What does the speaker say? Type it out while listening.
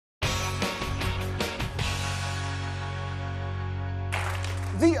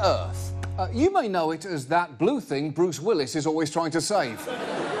The Earth. You may know it as that blue thing Bruce Willis is always trying to save.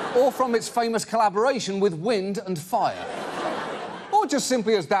 Or from its famous collaboration with wind and fire. Or just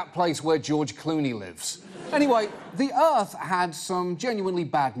simply as that place where George Clooney lives. Anyway, the Earth had some genuinely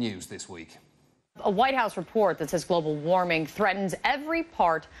bad news this week. A White House report that says global warming threatens every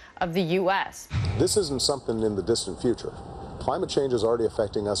part of the U.S. This isn't something in the distant future. Climate change is already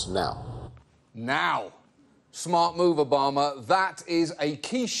affecting us now. Now. Smart move, Obama. That is a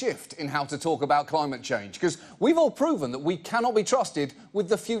key shift in how to talk about climate change, because we've all proven that we cannot be trusted with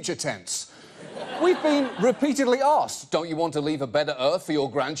the future tense. We've been repeatedly asked, don't you want to leave a better Earth for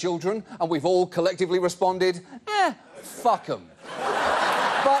your grandchildren? And we've all collectively responded, fuck 'em.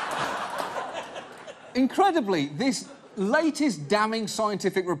 But, incredibly, this latest damning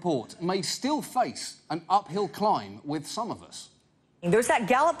scientific report may still face an uphill climb with some of us. There's that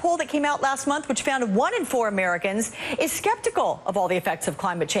Gallup poll that came out last month, which found 1 in 4 Americans is skeptical of all the effects of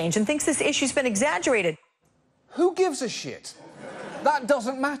climate change and thinks this issue's been exaggerated. Who gives a shit? That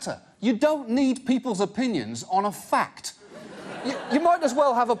doesn't matter. You don't need people's opinions on a fact. You might as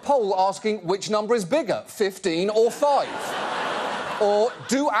well have a poll asking which number is bigger, 15 or 5. Or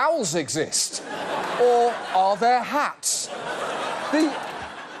do owls exist? Or are there hats?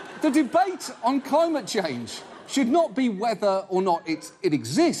 The debate on climate change should not be whether or not it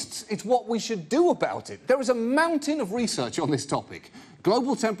exists, it's what we should do about it. There is a mountain of research on this topic.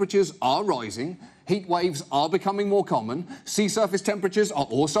 Global temperatures are rising, heat waves are becoming more common, sea surface temperatures are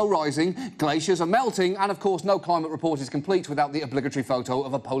also rising, glaciers are melting, and of course no climate report is complete without the obligatory photo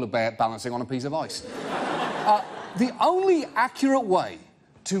of a polar bear balancing on a piece of ice. The only accurate way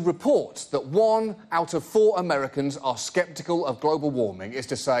to report that 1 out of 4 Americans are sceptical of global warming is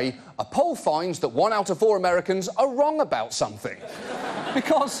to say, a poll finds that 1 out of 4 Americans are wrong about something.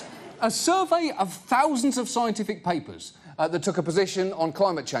 Because a survey of thousands of scientific papers that took a position on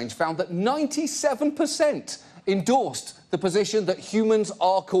climate change found that 97% endorsed the position that humans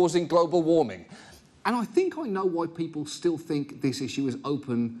are causing global warming. And I think I know why people still think this issue is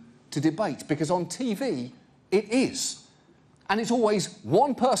open to debate, because on TV, it is. And it's always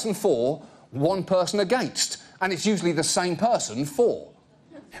 1 person for, 1 person against. And it's usually the same person for.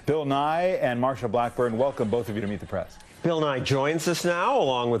 Bill Nye and Marsha Blackburn, welcome both of you to Meet the Press. Bill Nye joins us now,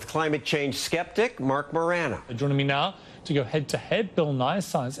 along with climate change skeptic Mark Morano. Joining me now to go head-to-head, Bill Nye,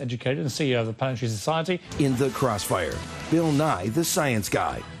 science educator and CEO of the Planetary Society. In the crossfire, Bill Nye, the science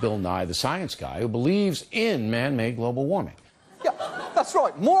guy. Bill Nye, the science guy who believes in man-made global warming. Yeah, that's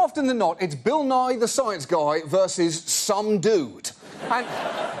right. More often than not, it's Bill Nye, the science guy, versus some dude.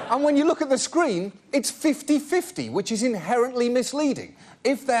 And when you look at the screen, it's 50-50, which is inherently misleading.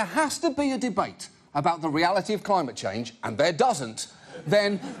 If there has to be a debate about the reality of climate change, and there doesn't,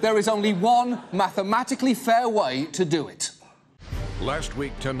 then there is only one mathematically fair way to do it. Last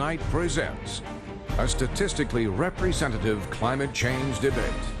Week Tonight presents a statistically representative climate change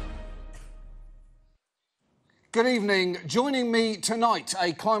debate. Good evening. Joining me tonight,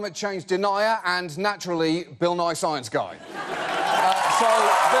 a climate change denier and, naturally, Bill Nye science guy.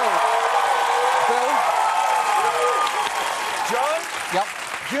 Bill? John? Yep.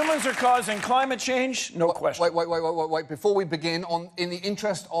 Humans are causing climate change? No question. Wait. Before we begin, in the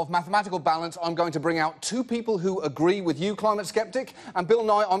interest of mathematical balance, I'm going to bring out 2 people who agree with you, climate skeptic, and Bill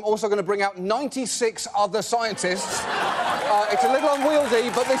Nye, I'm also going to bring out 96 other scientists. It's a little unwieldy,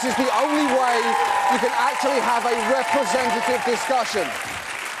 but this is the only way you can actually have a representative discussion.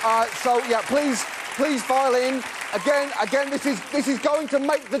 Please file in. Again, this is going to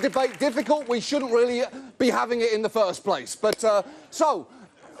make the debate difficult. We shouldn't really be having it in the first place. But,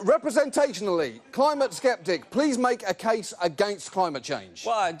 representationally, climate skeptic, please make a case against climate change.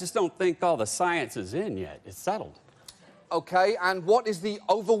 Well, I just don't think all the science is in yet. It's settled. OK, and what is the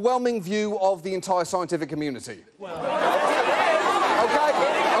overwhelming view of the entire scientific community? Well... OK.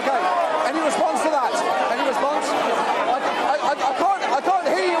 Any response to that? Any response? I can't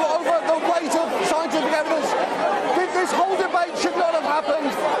hear you over the weight of scientific evidence. This whole debate should not have happened.